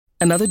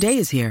Another day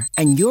is here,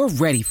 and you're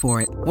ready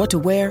for it. What to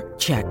wear?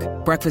 Check.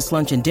 Breakfast,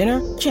 lunch, and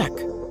dinner? Check.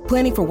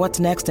 Planning for what's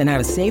next and how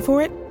to save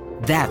for it?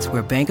 That's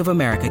where Bank of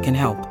America can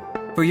help.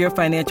 For your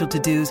financial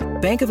to-dos,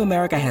 Bank of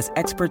America has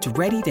experts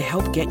ready to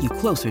help get you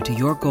closer to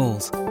your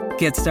goals.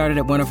 Get started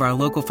at one of our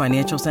local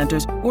financial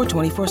centers or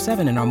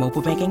 24/7 in our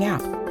mobile banking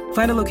app.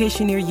 Find a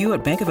location near you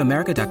at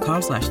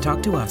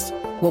bankofamerica.com/talktous.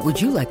 What would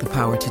you like the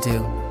power to do?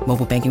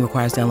 Mobile banking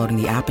requires downloading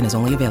the app and is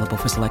only available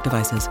for select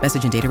devices.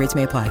 Message and data rates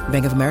may apply.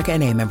 Bank of America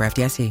N.A., member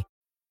FDIC.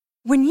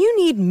 When you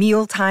need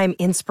mealtime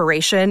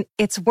inspiration,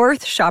 it's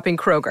worth shopping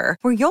Kroger,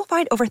 where you'll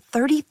find over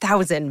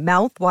 30,000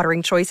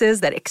 mouth-watering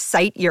choices that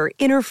excite your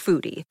inner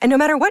foodie. And no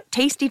matter what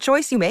tasty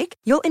choice you make,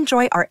 you'll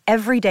enjoy our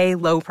everyday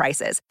low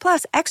prices,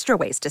 plus extra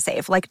ways to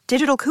save, like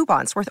digital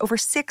coupons worth over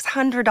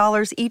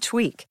 $600 each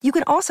week. You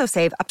can also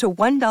save up to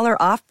 $1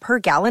 off per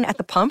gallon at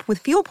the pump with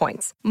fuel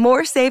points.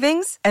 More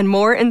savings and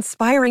more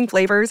inspiring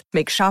flavors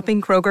make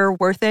shopping Kroger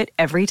worth it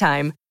every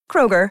time.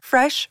 Kroger,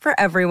 fresh for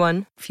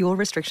everyone. Fuel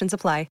restrictions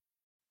apply.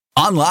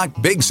 Unlock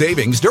big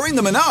savings during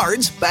the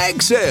Menards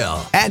Bag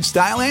Sale. Add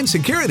style and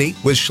security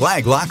with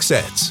Schlage lock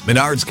sets.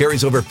 Menards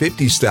carries over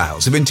 50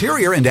 styles of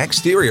interior and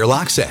exterior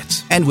lock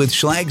sets. And with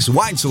Schlage's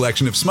wide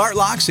selection of smart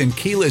locks and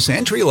keyless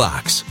entry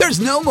locks, there's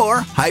no more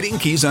hiding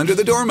keys under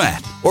the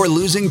doormat or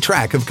losing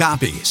track of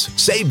copies.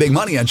 Save big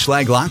money on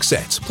Schlage lock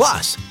sets.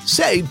 Plus,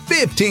 save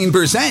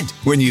 15%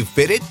 when you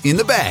fit it in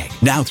the bag.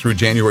 Now through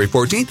January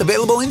 14th,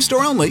 available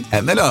in-store only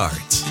at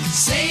Menards.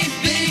 Save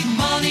big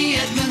money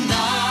at Menards.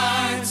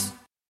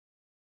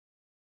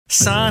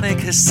 Sonic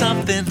has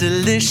something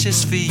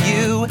delicious for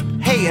you.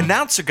 Hey,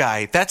 announcer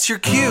guy, that's your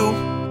cue.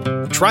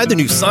 Try the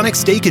new Sonic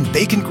Steak and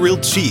Bacon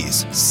Grilled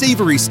Cheese.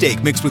 Savory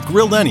steak mixed with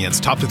grilled onions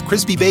topped with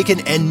crispy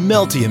bacon and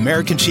melty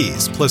American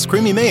cheese, plus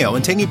creamy mayo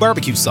and tangy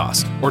barbecue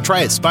sauce. Or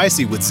try it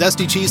spicy with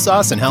zesty cheese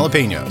sauce and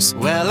jalapenos.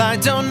 Well, I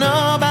don't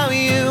know about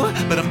you,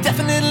 but I'm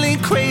definitely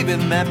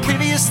craving that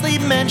previously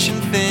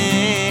mentioned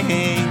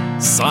thing.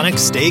 Sonic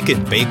Steak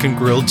and Bacon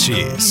Grilled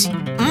Cheese.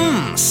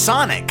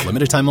 Sonic.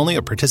 Limited time only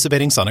at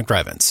participating Sonic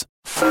drive-ins.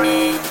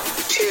 3,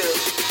 2,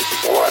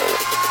 1.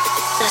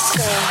 Let's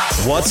go.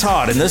 What's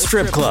hot in the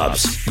strip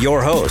clubs?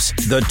 Your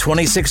hosts, the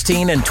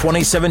 2016 and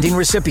 2017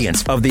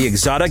 recipients of the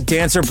Exotic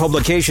Dancer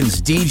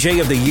Publications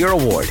DJ of the Year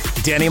Award,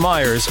 Danny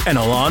Myers and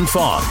Alon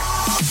Fong.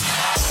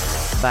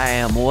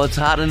 Bam, what's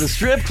hot in the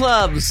strip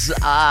clubs?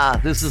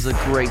 This is a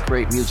great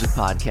music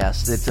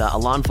podcast that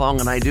Alon Fong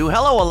and I do.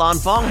 Hello, Alon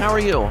Fong. How are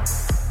you?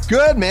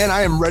 Good, man.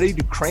 I am ready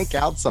to crank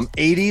out some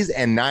 80s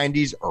and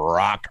 90s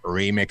rock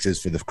remixes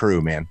for the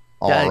crew, man.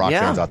 All our rock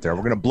fans out there.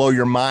 We're going to blow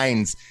your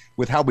minds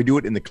with how we do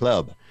it in the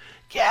club.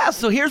 Yeah,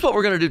 so here's what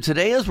we're going to do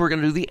today is we're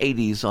going to do the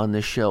 80s on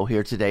this show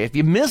here today. If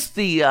you missed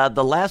the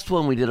last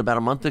one we did about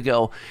a month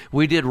ago,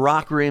 we did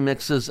rock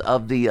remixes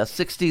of the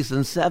 60s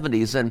and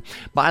 70s. And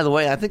by the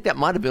way, I think that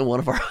might have been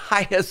one of our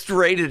highest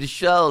rated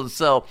shows.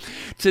 So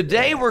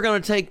today we're going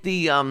to take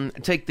the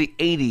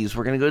 80s.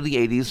 We're going to go to the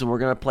 80s and we're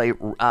going to play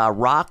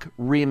rock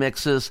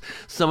remixes,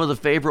 some of the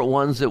favorite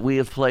ones that we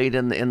have played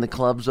in the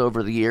clubs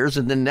over the years.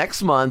 And then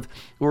next month,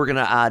 we're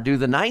going to do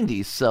the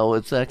 90s. So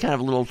it's kind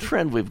of a little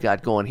trend we've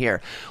got going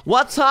here.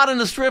 What's hot in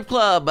the strip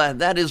club?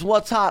 That is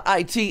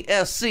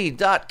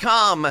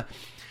what'shotitsc.com.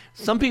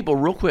 Some people,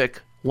 real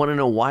quick, want to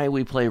know why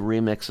we play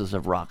remixes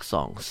of rock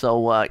songs.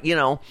 So,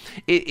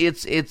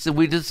 it's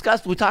we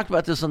talked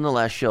about this on the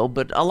last show,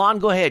 but Alon,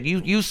 go ahead.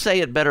 You say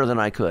it better than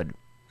I could.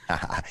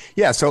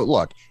 Yeah, so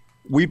look,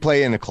 we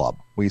play in a club.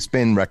 We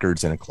spin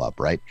records in a club,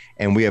 right?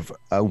 And we have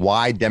a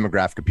wide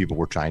demographic of people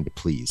we're trying to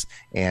please.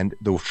 And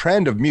the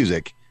trend of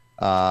music,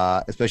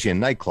 especially in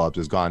nightclubs,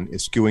 is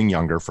skewing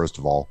younger, first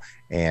of all.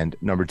 And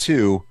number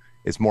two,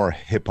 it's more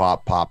hip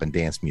hop, pop, and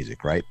dance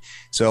music, right?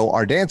 So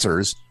our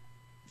dancers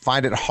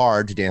find it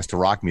hard to dance to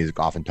rock music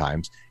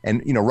oftentimes.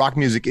 And, rock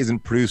music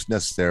isn't produced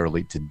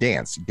necessarily to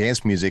dance.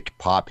 Dance music,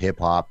 pop, hip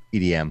hop,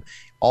 EDM,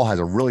 all has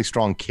a really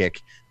strong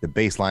kick. The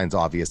bass line's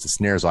obvious, the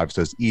snare's obvious,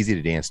 so it's easy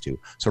to dance to.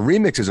 So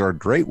remixes are a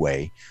great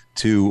way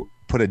to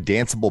put a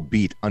danceable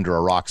beat under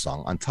a rock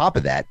song. On top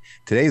of that,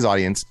 today's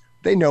audience,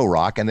 they know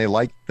rock and they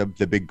like the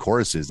big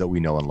choruses that we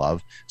know and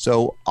love.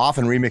 So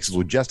often remixes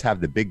will just have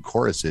the big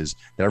choruses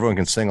that everyone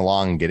can sing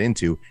along and get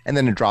into, and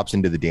then it drops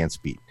into the dance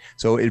beat.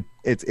 So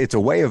it's a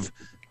way of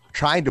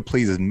trying to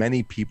please as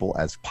many people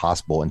as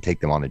possible and take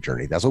them on a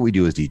journey. That's what we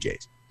do as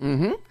DJs.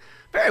 Mm-hmm.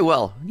 Very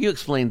well. You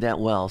explained that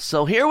well.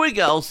 So here we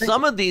go.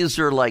 Some of these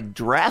are like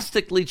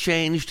drastically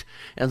changed,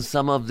 and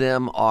some of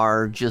them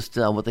are just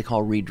what they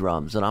call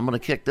redrums. And I'm going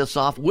to kick this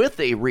off with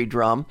a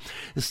redrum.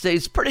 It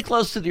stays pretty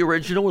close to the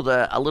original with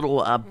a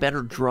little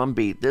better drum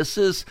beat. This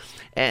is,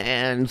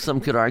 and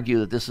some could argue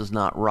that this is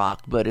not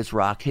rock, but it's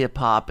rock hip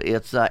hop.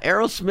 It's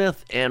Aerosmith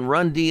and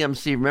Run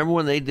DMC. Remember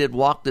when they did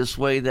Walk This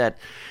Way, that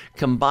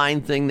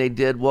combined thing they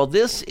did? Well,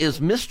 this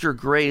is Mr.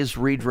 Gray's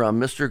redrum.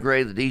 Mr.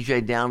 Gray, the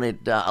DJ down at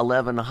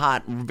 11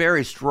 Hot,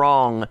 very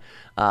strong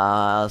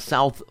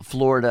South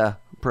Florida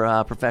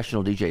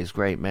professional DJ. Is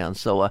great, man.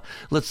 So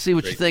let's see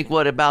what you think.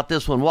 What about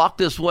this one? Walk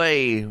This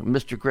Way,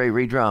 Mr. Gray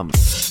redrum.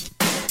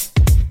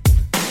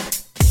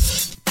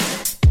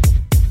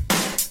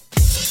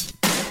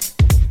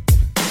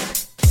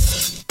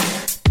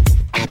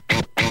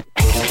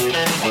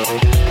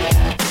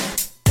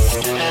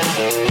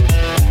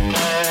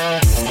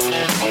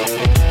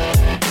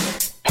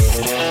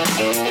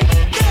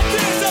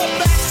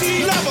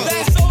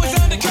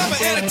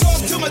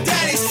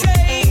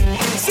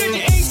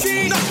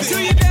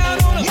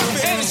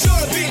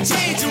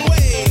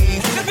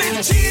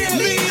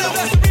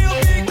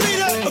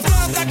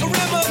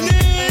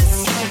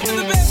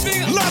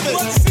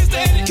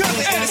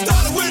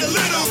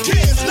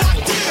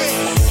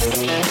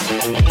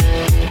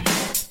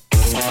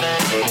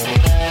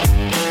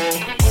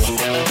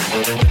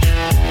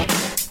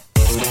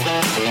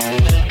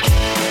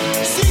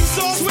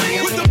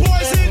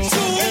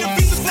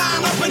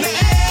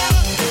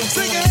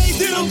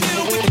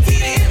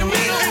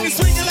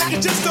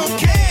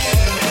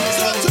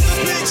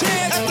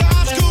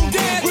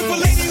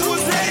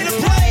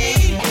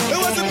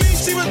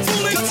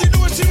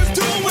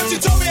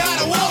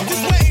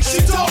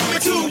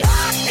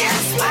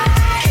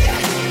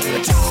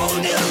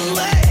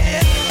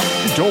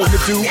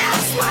 to.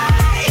 This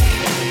way.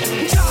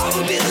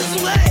 Don't be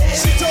this way.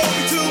 She told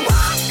me to.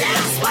 Walk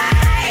this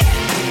way.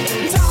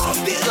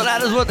 Don't be So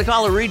that is what they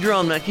call a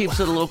redrum. That keeps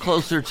it a little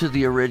closer to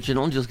the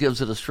original, just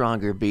gives it a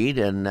stronger beat,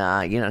 and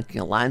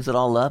lines it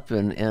all up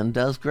and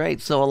does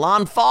great. So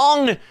Alon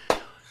Fong,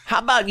 how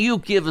about you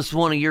give us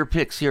one of your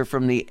picks here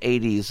from the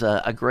 80s,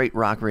 a great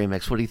rock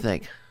remix? What do you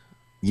think?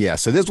 Yeah,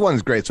 so this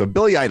one's great. So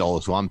Billy Idol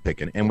is who I'm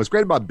picking. And what's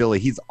great about Billy,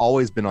 he's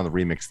always been on the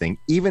remix thing,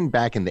 even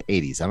back in the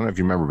 80s. I don't know if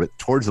you remember, but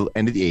towards the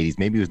end of the 80s,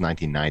 maybe it was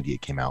 1990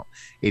 it came out,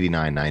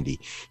 89, 90.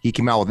 He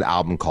came out with an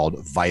album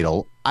called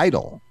Vital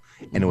Idol.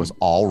 And it was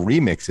all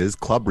remixes,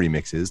 club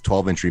remixes,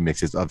 12-inch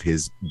remixes of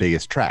his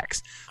biggest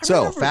tracks.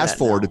 So fast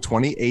forward to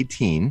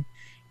 2018,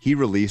 he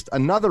released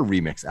another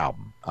remix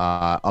album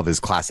of his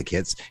classic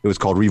hits. It was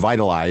called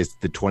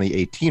Revitalized, the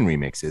 2018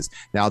 remixes.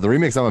 Now, the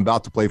remix I'm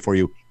about to play for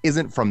you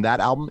isn't from that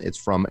album. It's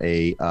from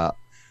a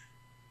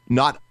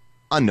not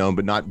unknown,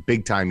 but not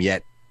big time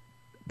yet,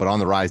 but on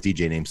the rise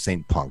DJ named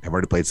Saint Punk. I've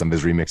already played some of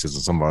his remixes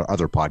on some of our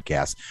other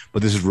podcasts,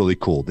 but this is really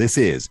cool. This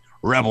is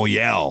Rebel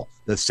Yell,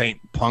 the Saint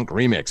Punk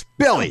remix.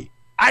 Billy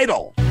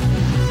Idol.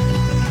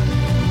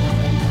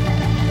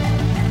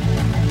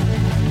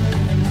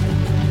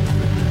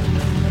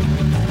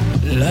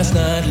 Last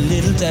night, a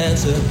little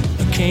dancer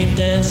came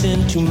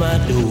dancing to my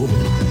door.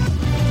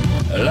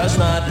 Last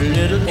night, a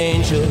little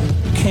angel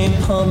came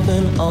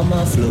pumping on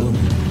my floor.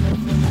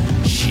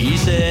 She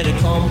said,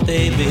 come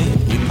baby,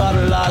 you got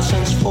a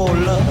license for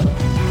love.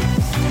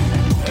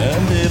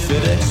 And if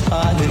it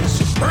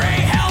expires, bring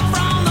help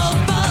from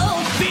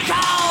above.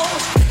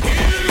 Because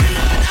in the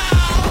midnight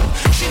hour,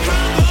 she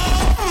cried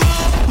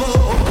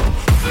more.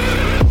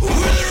 With a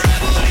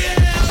rebel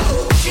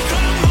yell, she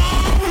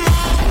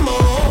cried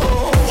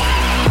more.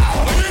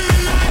 Wow. In the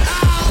midnight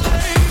hour,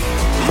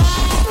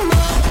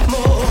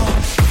 more.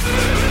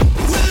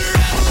 With a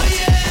rebel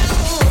yell,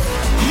 more.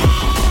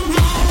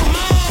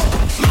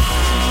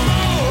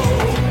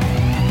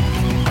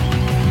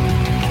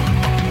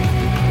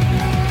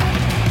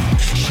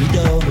 She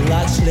don't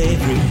like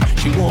slavery,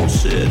 she won't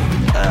sit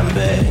and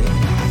beg.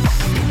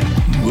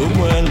 But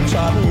when I'm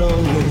tired and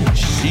lonely,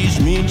 she sees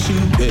me to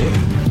bed.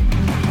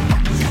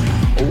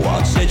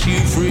 What set you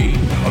free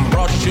and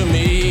brought you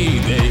me,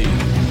 babe?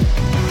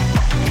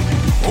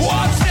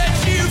 What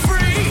set you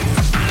free?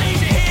 I need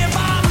you here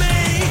by me.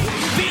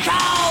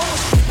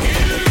 Because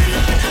in the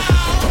midnight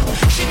hour,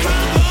 she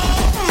cried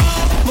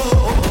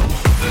more.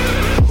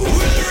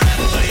 With a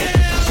rebel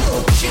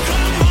yell, she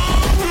cried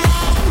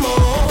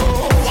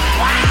more.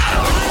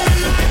 Wow. In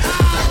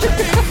the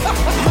midnight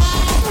hour,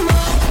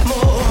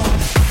 more.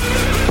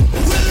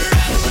 With a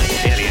rebel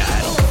yell. Billy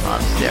Idol on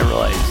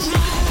steroids.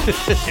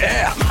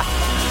 Yeah.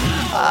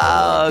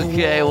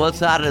 Okay, what's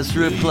hot at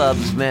strip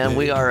clubs, man?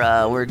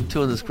 We're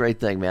doing this great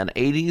thing, man.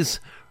 80s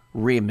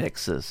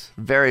remixes.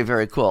 Very,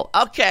 very cool.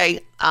 Okay,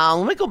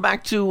 let me go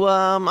back to,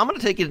 I'm going to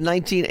take you to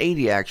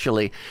 1980,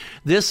 actually.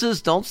 This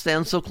is Don't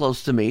Stand So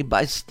Close to Me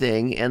by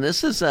Sting, and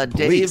this is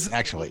Police, Dave.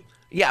 actually.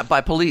 Yeah,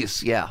 by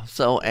Police, yeah.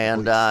 So,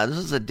 and this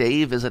is a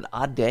Dave, is it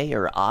Odd Day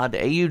or Odd,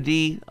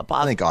 A-U-D?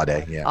 I think Odd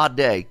Day, yeah. Odd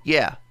Day,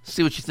 yeah.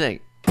 See what you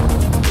think.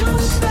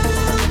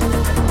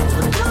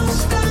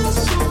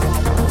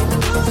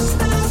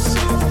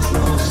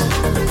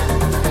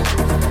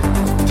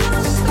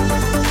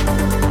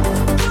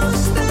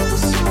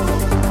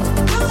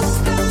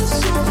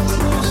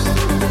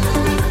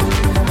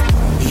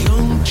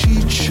 Young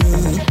teacher,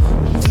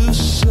 the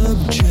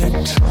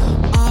subject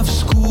of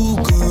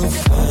schoolgirl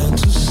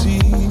fantasy.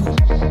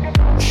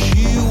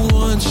 She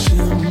wants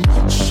him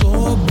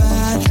so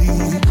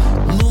badly,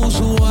 knows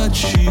what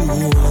she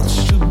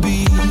wants to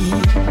be.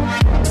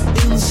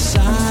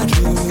 Inside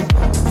her,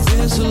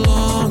 there's a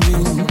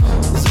longing.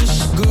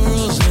 This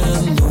girl's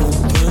an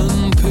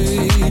open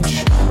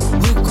page,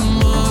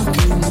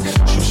 bookmarking.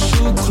 She's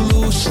so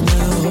close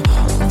now.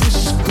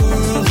 This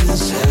girl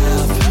is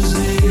half his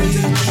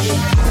age.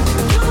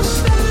 Don't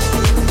stand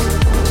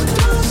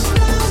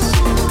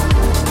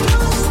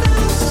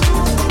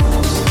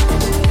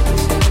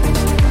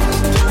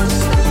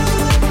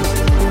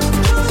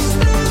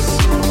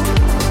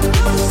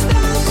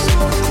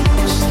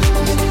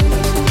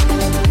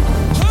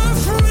Her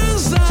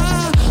friends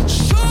are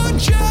so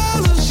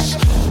jealous.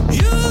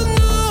 You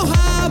know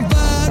how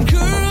bad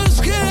girls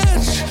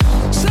get.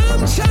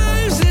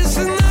 Sometimes it's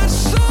not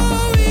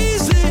so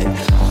easy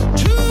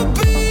to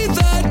be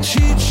the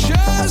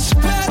teacher's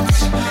pet.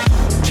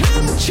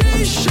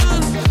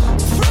 Temptation,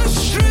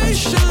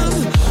 frustration,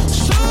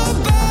 so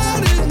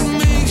bad it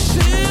makes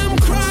him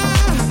cry.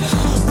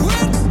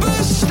 Wet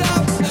bus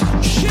stop,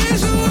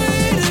 she's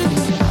waiting.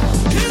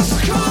 His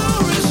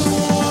car is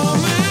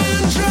warm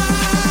and dry.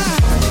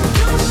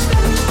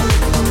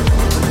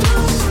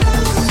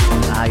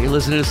 You're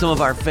listening to some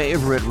of our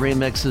favorite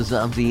remixes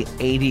of the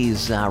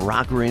 80s,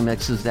 rock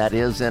remixes, that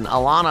is. And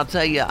Alon, I'll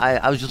tell you,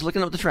 I was just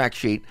looking up the track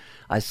sheet.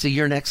 I see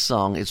your next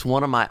song. It's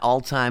one of my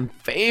all-time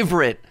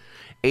favorite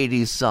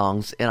 80s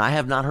songs, and I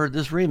have not heard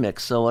this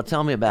remix, so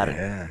tell me about it.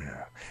 Yeah.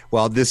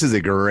 Well, this is a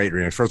great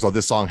remix. First of all,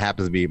 this song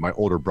happens to be my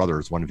older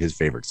brother's one of his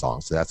favorite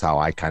songs. So that's how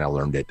I kind of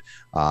learned it.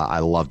 I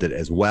loved it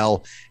as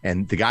well.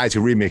 And the guys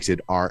who remix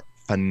it are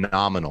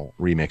phenomenal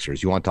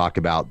remixers. You want to talk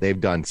about,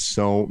 they've done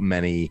so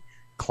many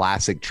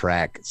classic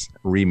tracks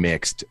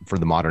remixed for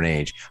the modern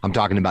age. I'm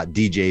talking about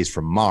DJs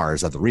from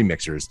Mars, of the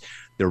remixers.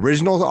 The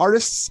original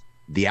artists,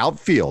 The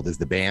Outfield is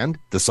the band.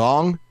 The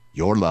song,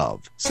 Your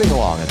Love. Sing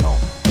along at home.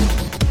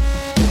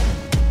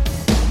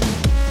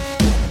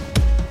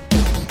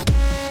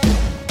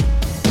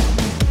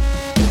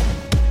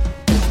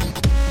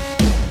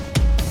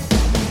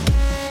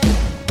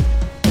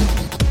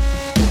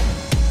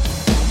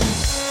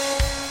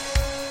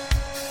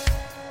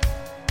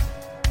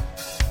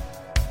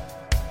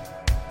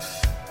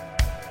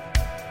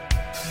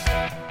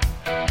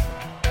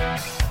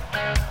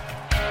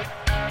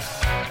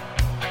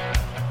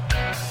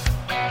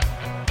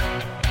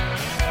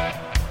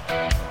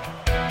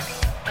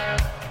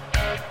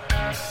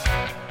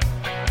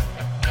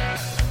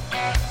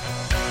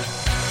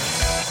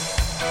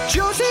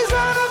 Josie's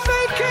on a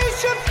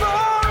vacation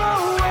far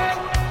away.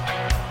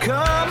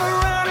 Come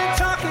around and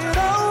talk it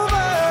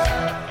over.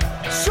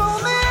 So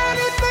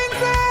many things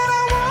that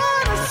I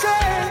wanna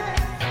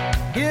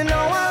say. You know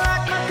I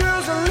like my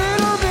girls a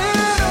little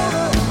bit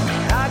older.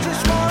 I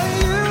just wanna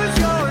use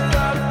your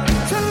love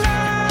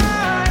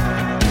tonight.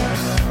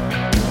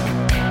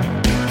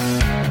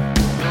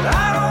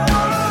 I don't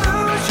wanna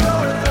lose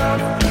your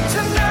love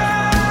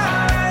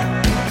tonight.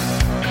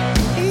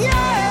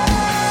 Yeah,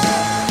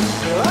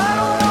 I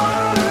don't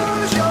wanna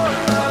lose your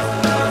love,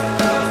 love,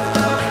 love,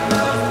 love,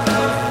 love,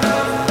 love,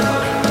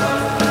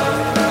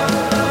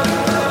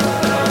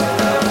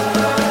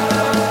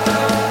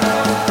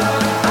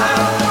 I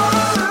don't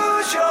wanna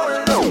lose your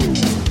love.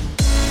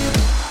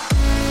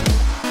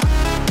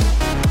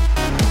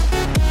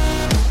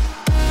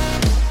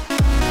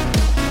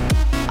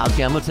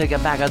 Okay, I'm gonna take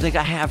it back. I think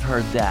I have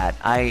heard that.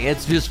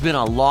 It's just been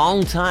a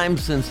long time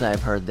since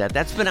I've heard that.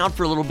 That's been out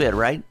for a little bit,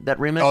 right? That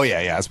remix? Oh,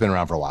 yeah. It's been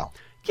around for a while.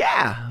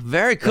 Yeah,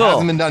 very It cool.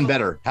 hasn't been done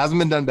better.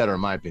 In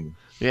my opinion.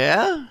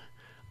 Yeah?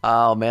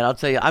 Oh man, I'll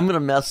tell you, I'm gonna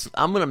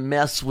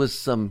mess with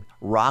some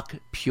rock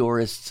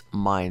purists'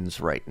 minds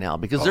right now,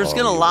 because there's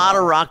a lot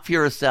of rock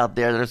purists out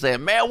there that are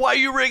saying, "Man, why are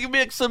you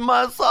remixing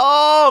my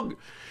song?"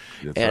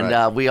 That's And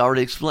right. we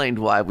already explained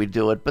why we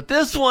do it. But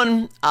this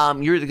one,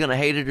 you're either going to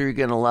hate it or you're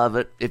going to love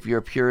it. If you're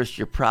a purist,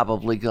 you're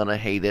probably going to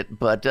hate it.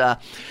 But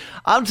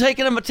I'm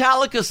taking a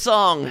Metallica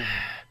song,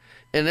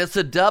 and it's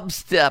a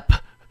dubstep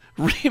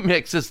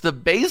remix. It's the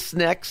Bass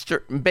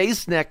Nectar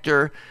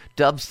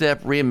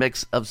dubstep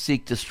remix of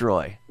Seek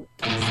Destroy.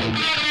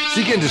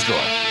 Seek and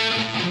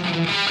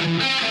Destroy.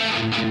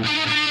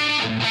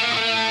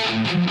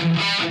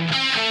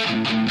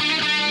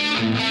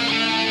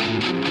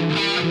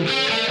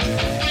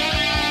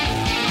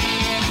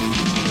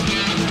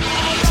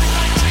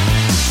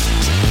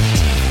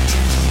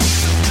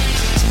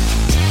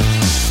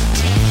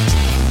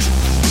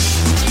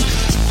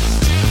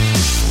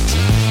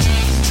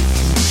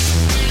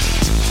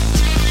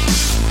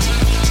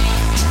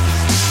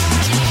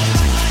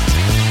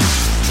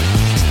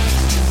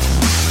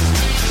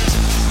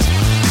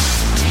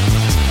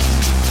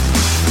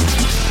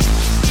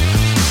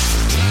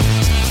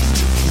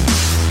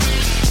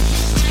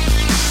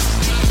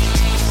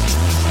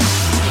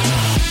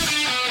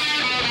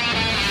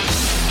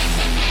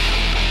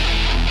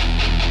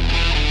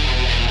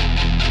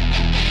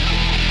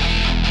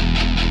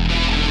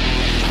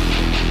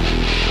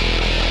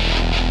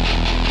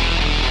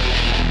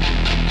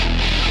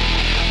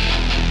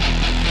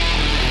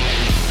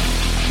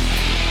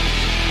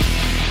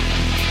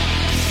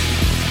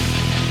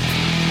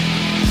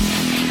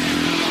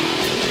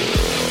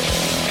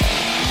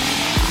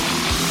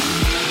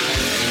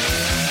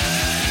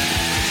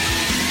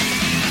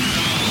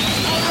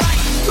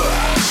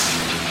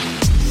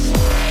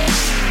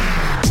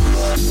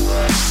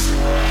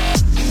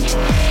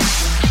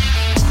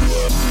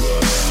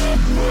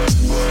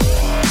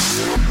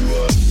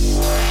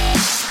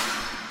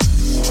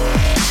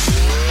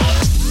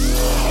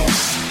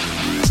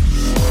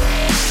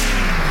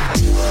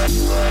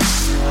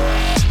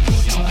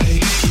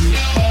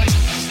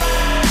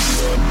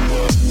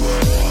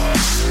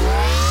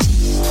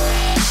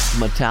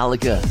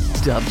 Metallica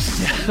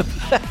dubstep.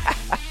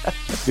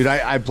 Dude,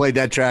 I played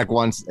that track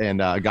once, and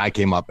a guy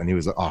came up, and he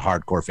was a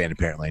hardcore fan,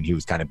 apparently, and he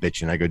was kind of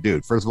bitching. I go,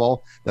 dude, first of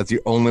all, that's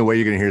the only way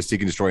you're going to hear Seek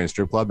and Destroy in a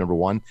strip club, number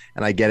one.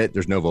 And I get it.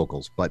 There's no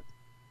vocals, but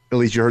at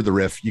least you heard the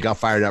riff. You got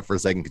fired up for a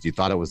second because you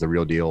thought it was the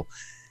real deal.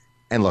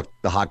 And look,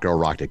 the hot girl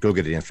rocked it. Go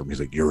get an answer from him.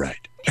 He's like, you're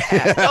right.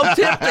 Don't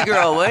tip the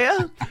girl, will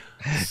ya?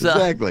 So,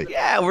 Exactly.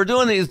 Yeah, we're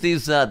doing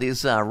these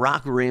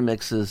rock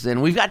remixes,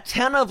 and we've got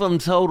 10 of them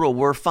total.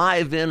 We're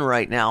 5 in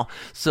right now,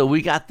 so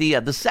we got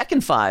the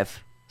second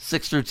 5,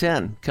 6 through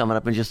 10, coming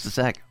up in just a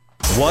sec.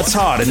 What's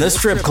hot in the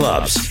strip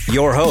clubs?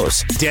 Your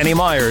hosts, Danny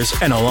Myers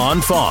and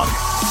Alon Fong.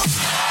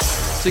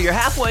 So you're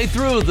halfway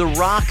through the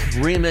rock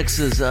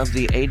remixes of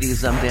the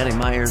 80s. I'm Danny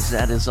Myers.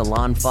 That is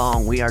Alon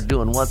Fong. We are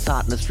doing What's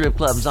Hot in the Strip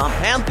Clubs on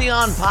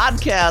Pantheon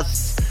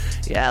Podcasts.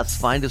 Yes,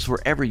 find us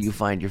wherever you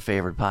find your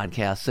favorite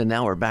podcasts. And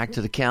now we're back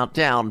to the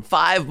countdown.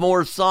 5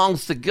 more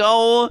songs to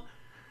go.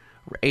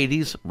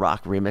 80s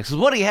rock remixes.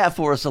 What do you have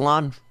for us,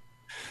 Alon?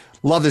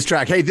 Love this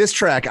track. Hey, this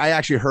track I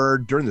actually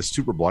heard during the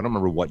Super Bowl. I don't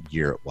remember what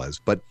year it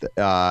was, but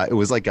it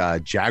was like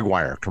a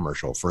Jaguar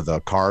commercial for the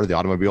car, the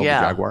automobile, the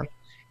Jaguar.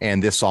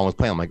 And this song was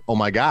playing. I'm like, oh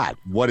my God,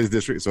 what is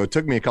this? So it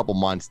took me a couple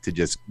months to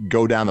just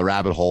go down the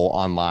rabbit hole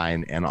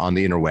online and on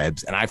the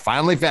interwebs. And I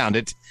finally found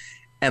it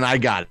and I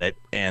got it.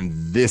 And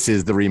this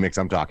is the remix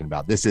I'm talking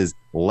about. This is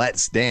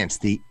Let's Dance,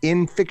 the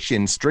In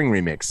Fiction string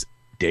remix,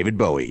 David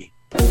Bowie.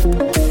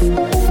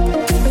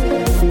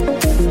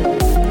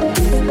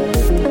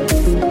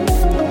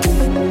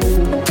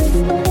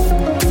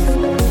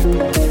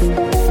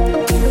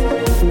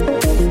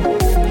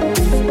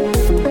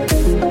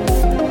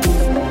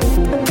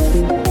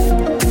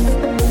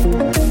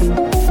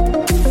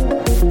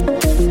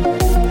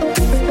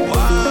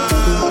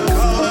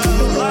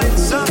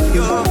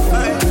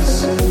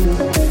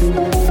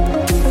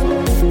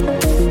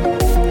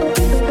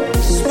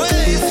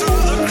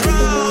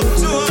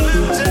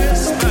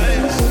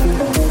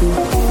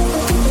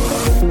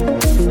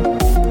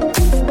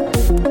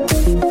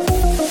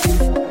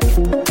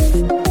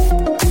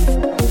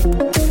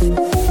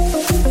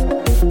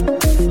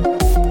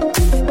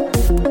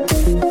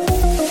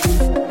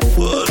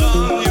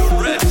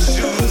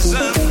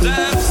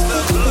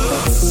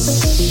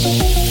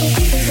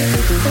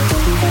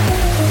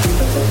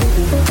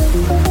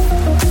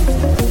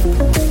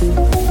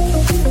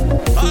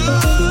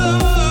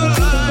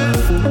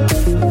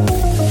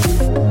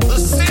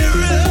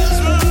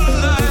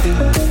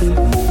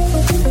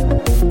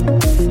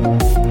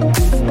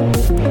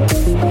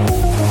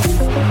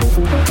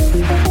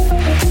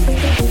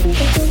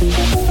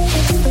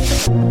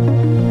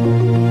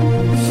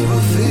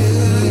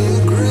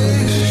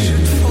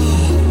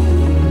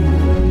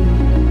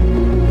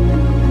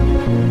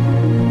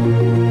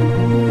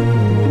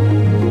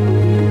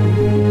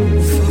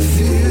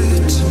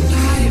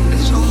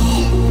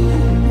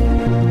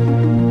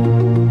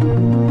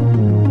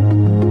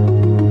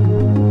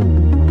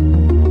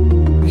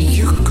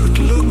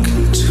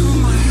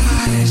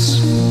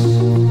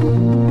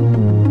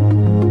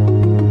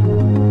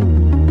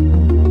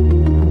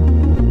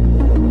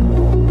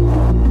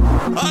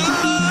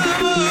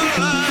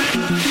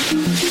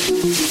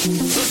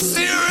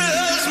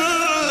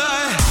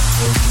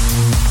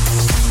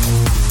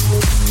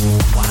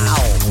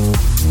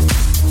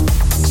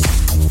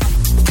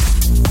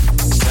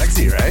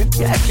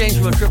 Change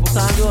from a triple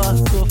time to a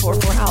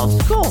 4/4 house.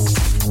 Cool.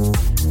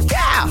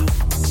 Yeah.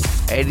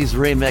 80s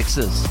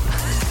remixes.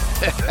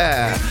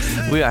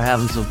 We are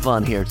having some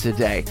fun here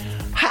today.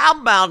 How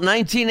about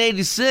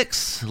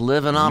 1986,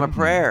 Living on a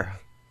Prayer?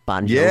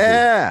 Bon Jovi.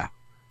 Yeah.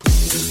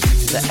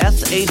 The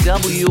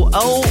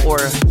SAWO or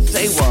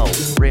Say Whoa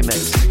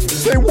remix.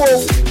 Say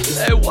whoa.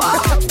 Say whoa.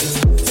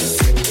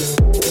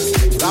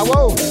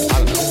 Whoa.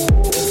 I don't know.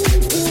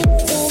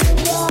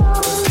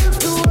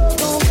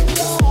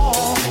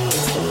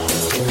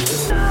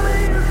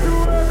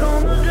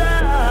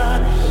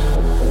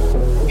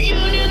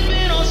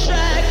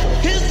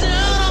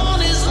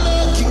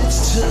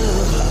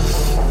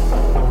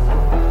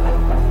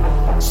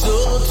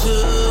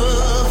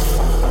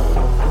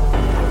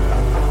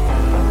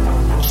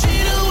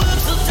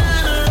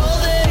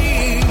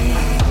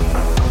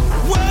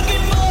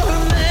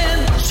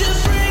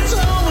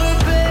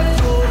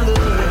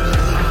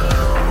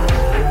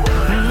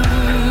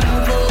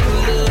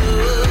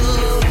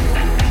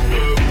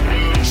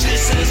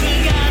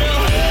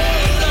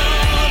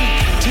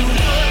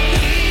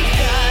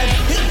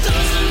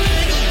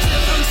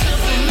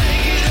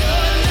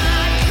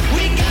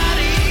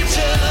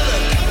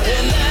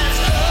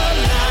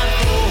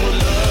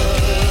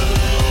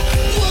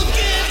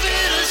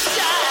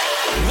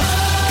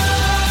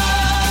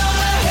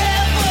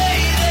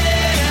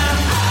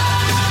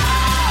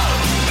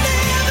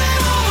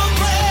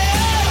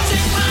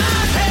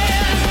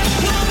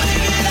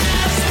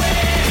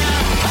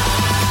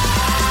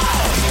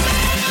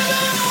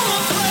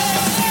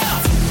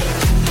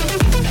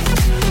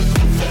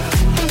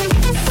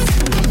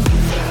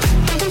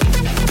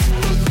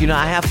 You know,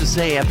 I have to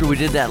say, after we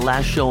did that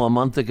last show a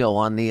month ago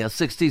on the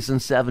 60s and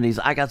 70s,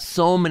 I got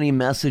so many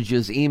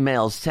messages,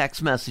 emails,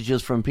 text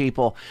messages from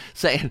people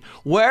saying,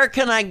 where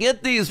can I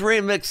get these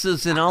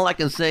remixes? And all I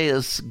can say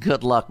is,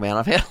 good luck, man.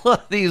 I've had a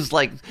lot of these,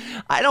 like,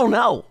 I don't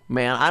know,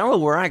 man. I don't know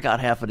where I got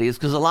half of these,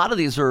 because a lot of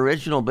these are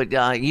original, but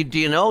do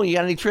you know? You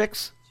got any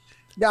tricks?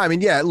 Yeah, I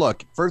mean, yeah,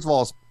 look, first of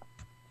all,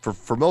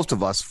 for most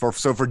of us, for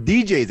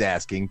DJs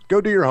asking,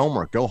 go do your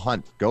homework, go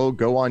hunt, go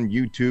on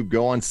YouTube,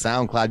 go on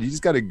SoundCloud. You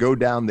just got to go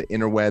down the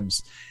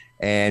interwebs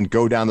and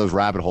go down those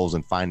rabbit holes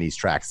and find these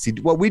tracks. See,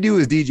 what we do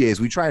as DJs,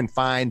 we try and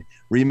find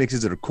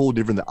remixes that are cool,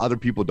 different that other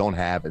people don't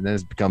have, and then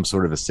it becomes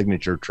sort of a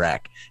signature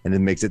track, and it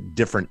makes it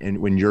different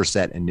when you're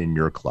set and in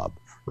your club,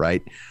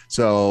 right?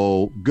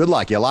 So good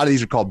luck. Yeah, a lot of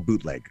these are called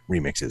bootleg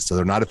remixes, so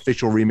they're not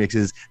official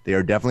remixes. They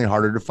are definitely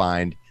harder to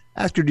find.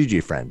 Ask your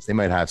DJ friends; they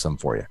might have some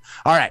for you.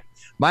 All right.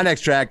 My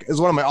next track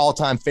is one of my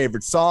all-time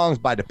favorite songs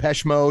by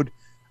Depeche Mode.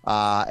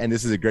 And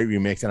this is a great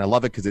remix, and I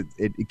love it because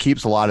it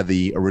keeps a lot of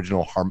the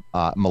original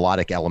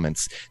melodic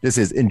elements. This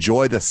is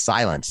Enjoy the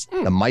Silence,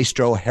 the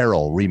Maestro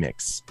Harrell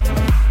remix.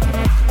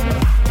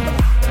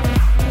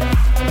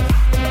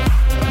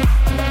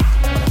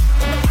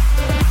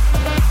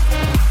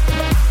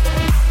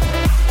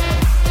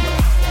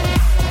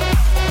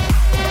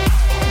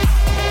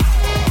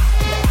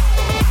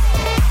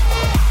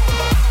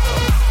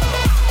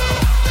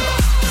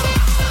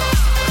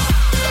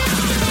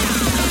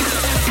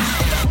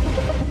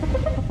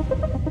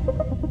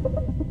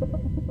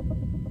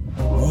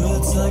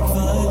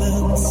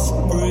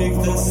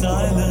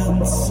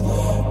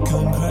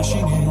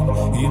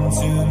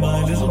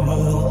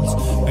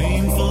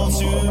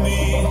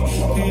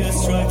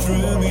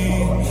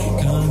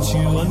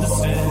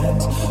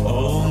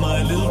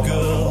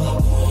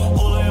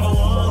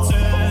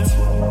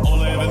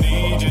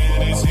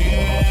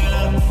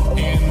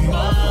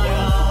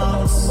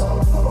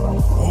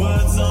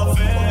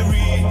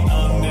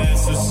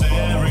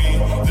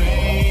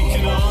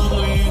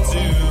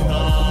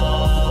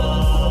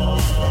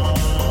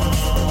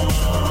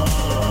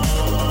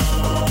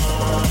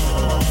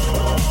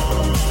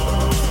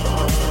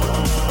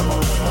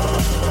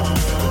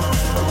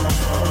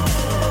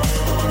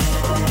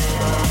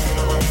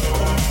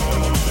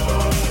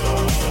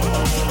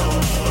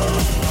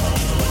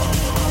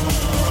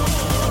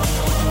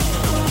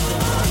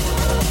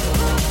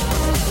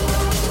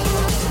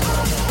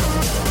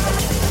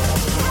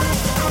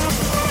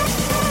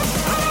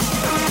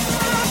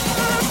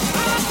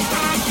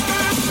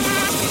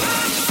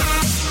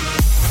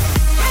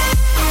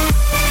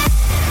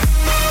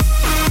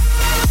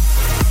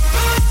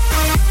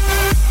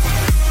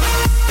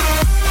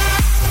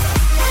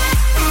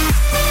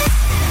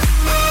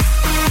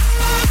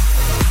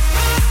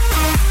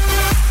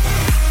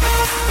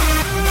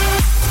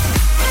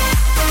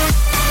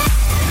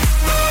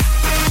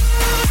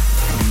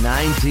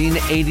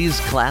 1980s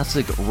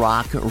classic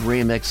rock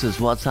remixes.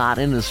 What's hot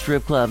in the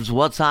strip clubs?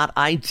 What's hot?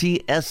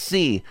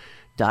 ITSC.com.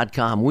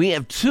 We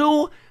have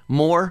 2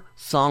 more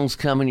songs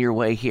coming your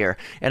way here.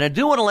 And I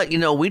do want to let you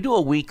know, we do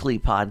a weekly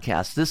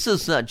podcast. This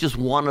is just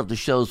one of the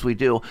shows we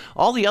do.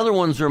 All the other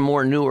ones are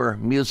more newer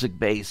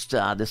music-based.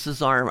 This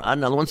is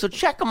another one. So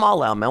check them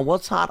all out, man.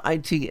 What's hot?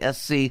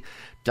 ITSC.com.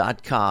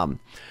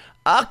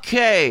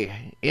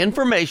 Okay.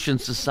 Information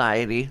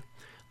Society.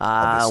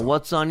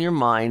 What's on your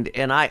mind?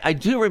 And I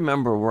do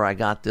remember where I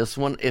got this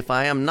one. If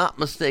I am not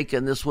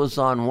mistaken, this was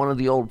on one of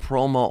the old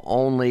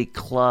promo-only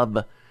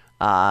club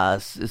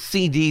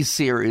CD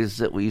series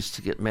that we used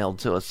to get mailed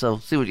to us. So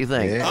see what you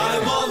think. Yeah.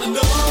 I'm on the know.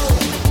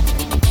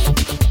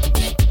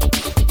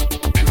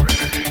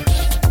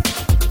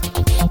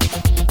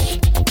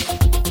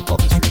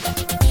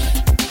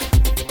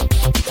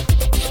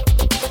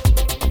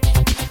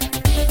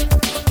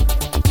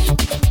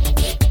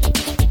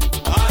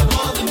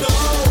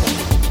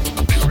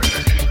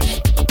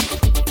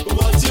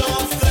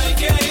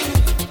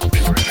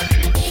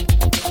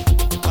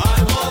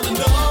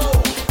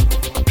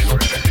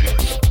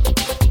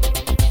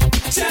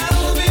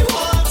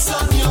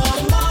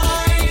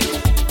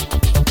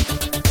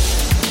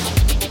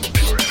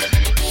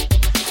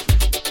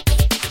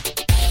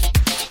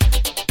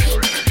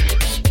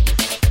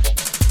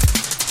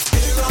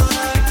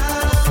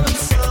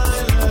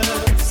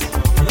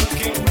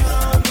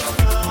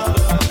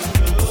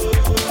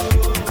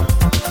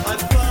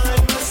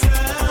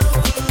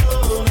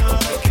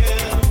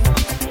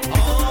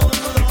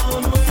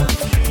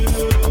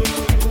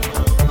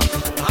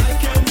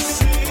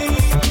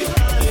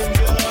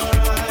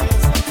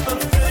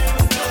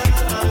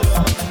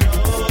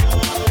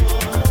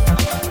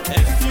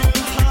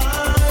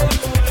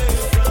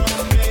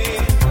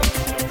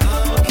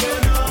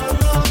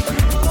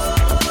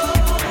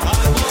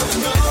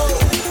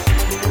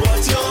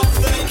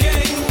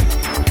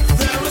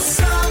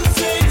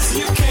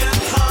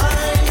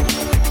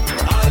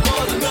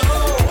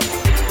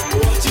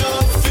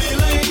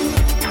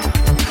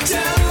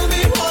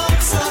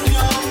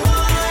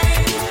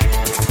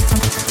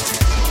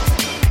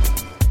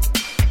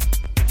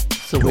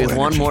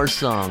 One more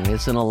song.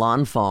 It's an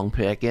Alan Fong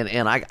pick,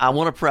 and I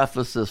want to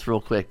preface this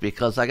real quick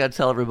because I got to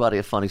tell everybody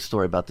a funny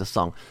story about this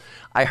song.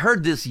 I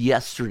heard this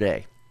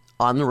yesterday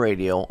on the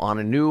radio on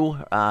a new,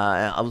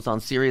 I was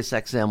on Sirius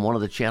XM, one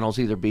of the channels,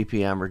 either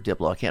BPM or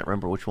Diplo, I can't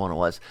remember which one it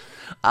was,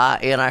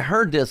 and I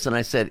heard this and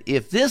I said,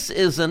 if this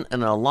isn't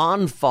an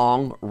Alan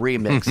Fong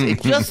remix,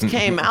 it just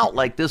came out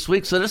like this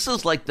week, so this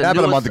is like the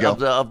newest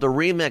of the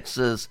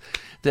remixes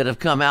that have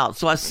come out.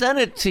 So I sent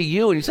it to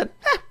you and you said,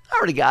 I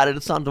already got it,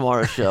 it's on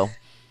tomorrow's show.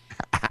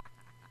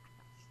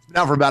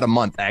 Now for about a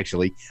month,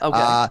 actually.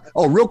 Okay.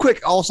 Real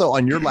quick, also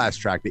on your last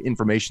track, the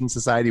Information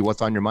Society,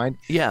 What's on Your Mind?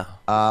 Yeah.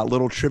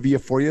 Little trivia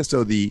for you.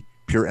 So the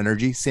Pure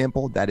Energy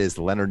sample, that is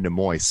Leonard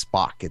Nimoy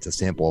Spock. It's a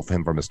sample of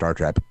him from a Star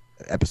Trek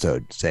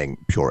episode saying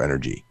Pure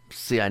Energy.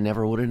 See, I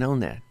never would have known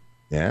that.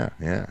 Yeah.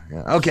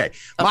 Okay,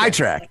 my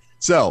track.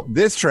 So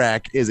this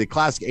track is a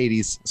classic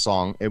 80s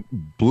song. It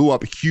blew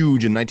up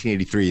huge in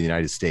 1983 in the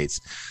United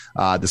States.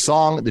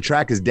 The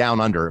track is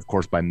Down Under, of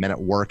course, by Men at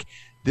Work.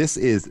 This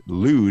is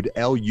Lude,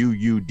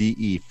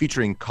 L-U-U-D-E,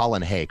 featuring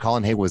Colin Hay.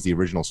 Colin Hay was the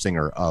original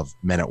singer of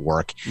Men at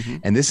Work.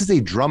 And this is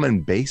a drum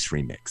and bass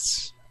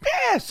remix.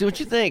 Yeah, see what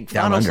you think.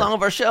 Down Final Under. song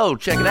of our show.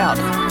 Check it out.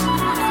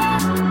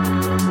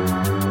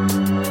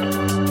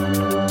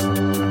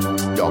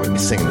 Y'all gonna be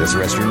singing this the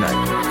rest of your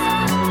night.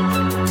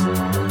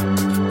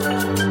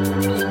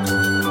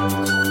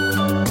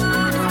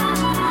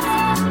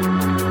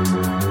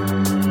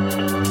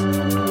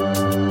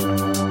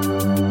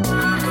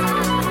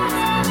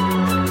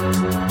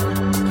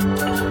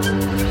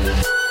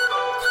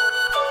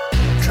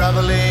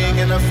 Traveling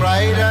in a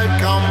freighter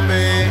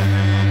combi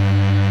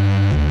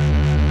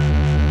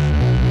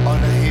on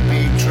a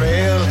hippie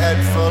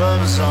trailhead full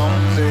of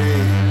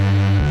zombies.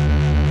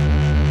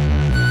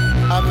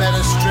 I met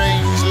a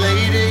strange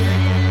lady,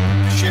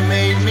 she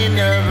made me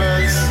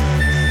nervous.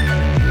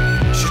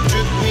 She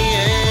took me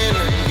in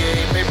and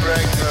gave me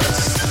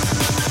breakfast.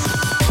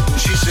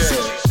 She said,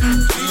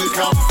 do you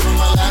come from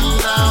a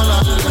land down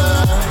under,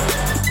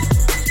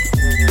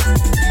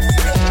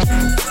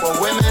 where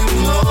women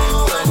go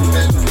and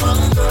men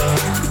wonder?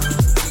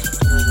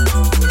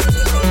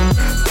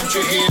 Can't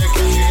you hear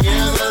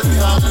the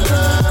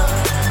thunder?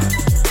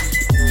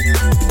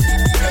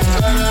 You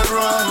better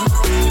run,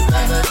 you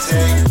better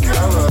take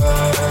cover.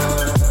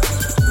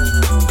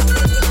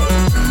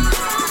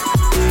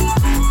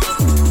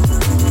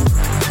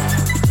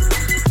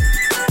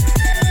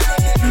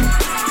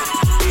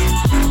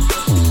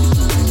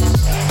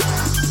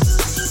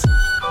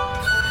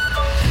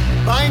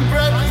 Buying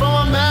bread from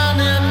a man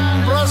in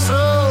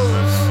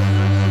Brussels.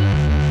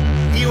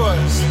 He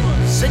was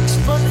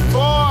 6'4"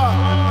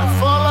 and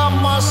full of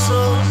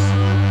muscle.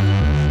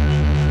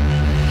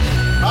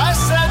 I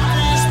said,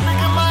 do you speak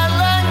my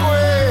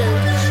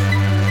language?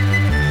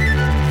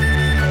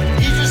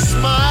 He just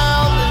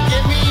smiled and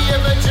gave me a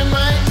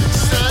Vegemite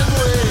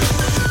sandwich.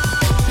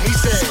 He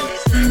said,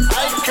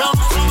 I come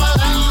from a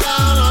land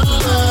down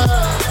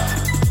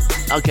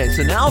under. Okay,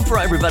 so now for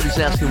everybody's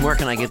asking, where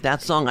can I get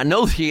that song? I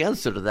know the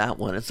answer to that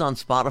one. It's on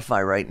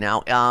Spotify right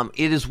now.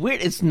 It is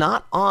weird. It's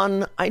not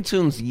on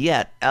iTunes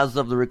yet as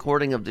of the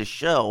recording of this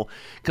show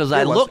because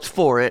I looked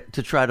for it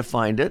to try to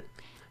find it.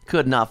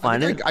 Could not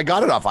find it. I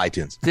got it off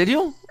iTunes. Did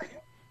you?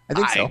 I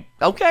think so.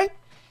 Okay.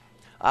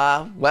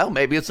 Well,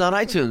 maybe it's on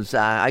iTunes.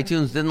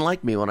 iTunes didn't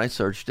like me when I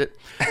searched it.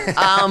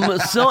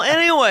 So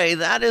anyway,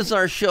 that is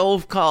our show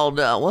called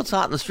What's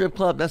Hot in the Strip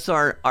Club. That's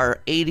our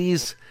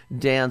 80s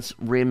dance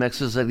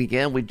remixes. And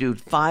again, we do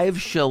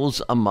 5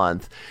 shows a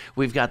month.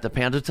 We've got the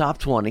Panda Top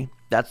 20.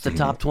 That's the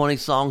top 20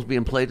 songs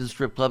being played in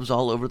strip clubs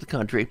all over the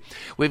country.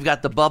 We've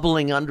got the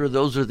Bubbling Under.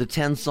 Those are the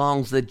 10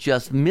 songs that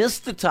just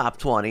missed the top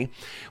 20.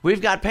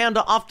 We've got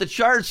Panda Off the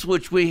Charts,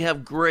 which we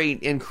have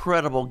great,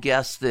 incredible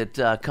guests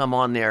that come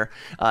on there.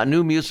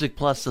 New music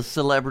plus the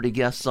celebrity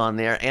guests on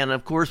there. And,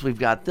 of course, we've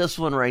got this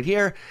one right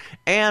here.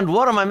 And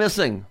what am I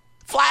missing?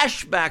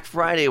 Flashback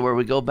Friday, where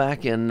we go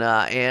back and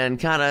kind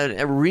of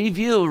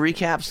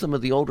recap some of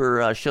the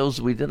older shows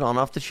that we did on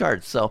Off the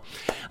Charts. So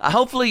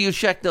hopefully you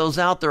check those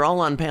out. They're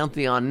all on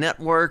Pantheon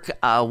Network.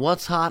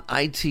 What's Hot,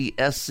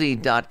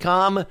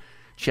 ITSC.com.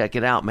 Check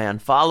it out, man.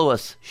 Follow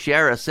us.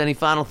 Share us. Any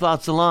final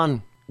thoughts,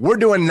 Alon? We're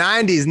doing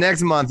 90s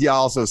next month,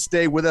 y'all, so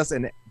stay with us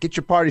and get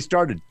your party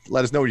started.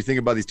 Let us know what you think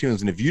about these tunes.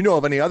 And if you know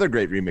of any other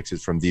great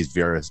remixes from these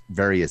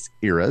various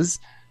eras,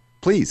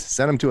 please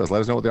send them to us.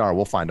 Let us know what they are.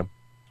 We'll find them.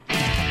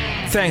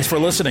 Thanks for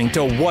listening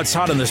to What's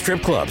Hot in the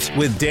Strip Clubs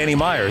with Danny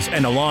Myers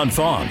and Alon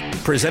Fong,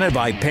 presented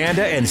by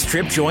Panda and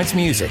Strip Joints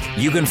Music.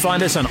 You can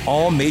find us on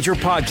all major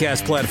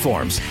podcast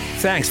platforms.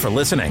 Thanks for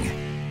listening.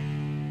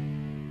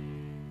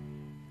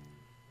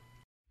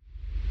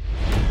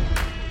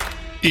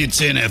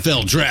 It's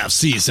NFL draft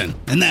season,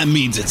 and that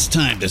means it's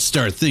time to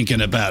start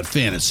thinking about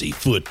fantasy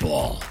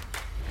football.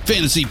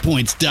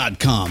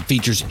 FantasyPoints.com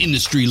features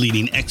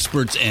industry-leading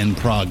experts and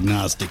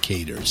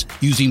prognosticators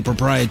using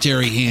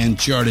proprietary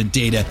hand-charted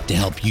data to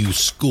help you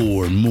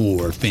score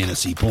more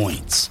fantasy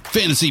points.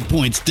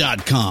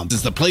 FantasyPoints.com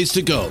is the place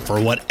to go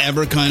for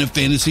whatever kind of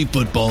fantasy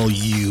football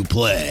you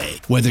play.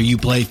 Whether you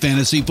play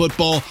fantasy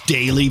football,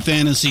 daily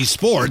fantasy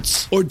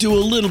sports, or do a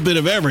little bit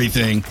of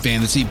everything,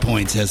 Fantasy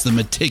Points has the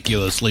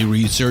meticulously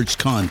researched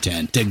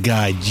content to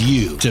guide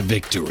you to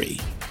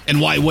victory. And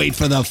why wait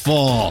for the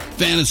fall?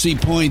 Fantasy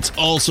Points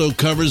also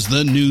covers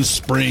the new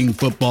spring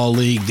football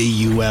league,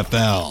 the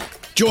UFL.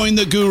 Join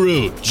the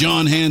guru,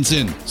 John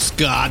Hansen,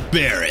 Scott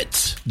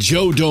Barrett,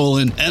 Joe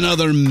Dolan, and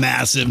other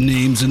massive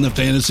names in the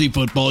fantasy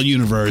football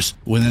universe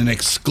with an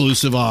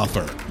exclusive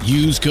offer.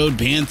 Use code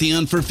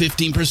Pantheon for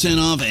 15%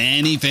 off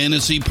any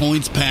Fantasy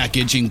Points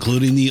package,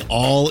 including the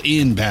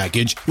all-in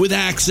package, with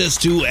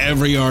access to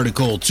every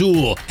article,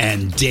 tool,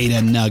 and data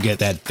nugget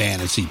that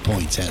Fantasy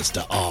Points has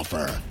to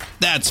offer.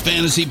 That's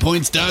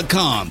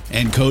fantasypoints.com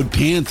and code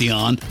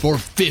Pantheon for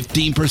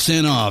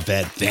 15% off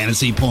at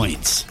Fantasy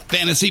Points.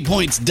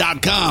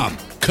 Fantasypoints.com,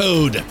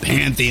 code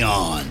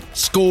Pantheon.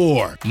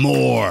 Score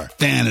more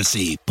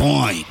fantasy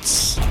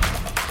points.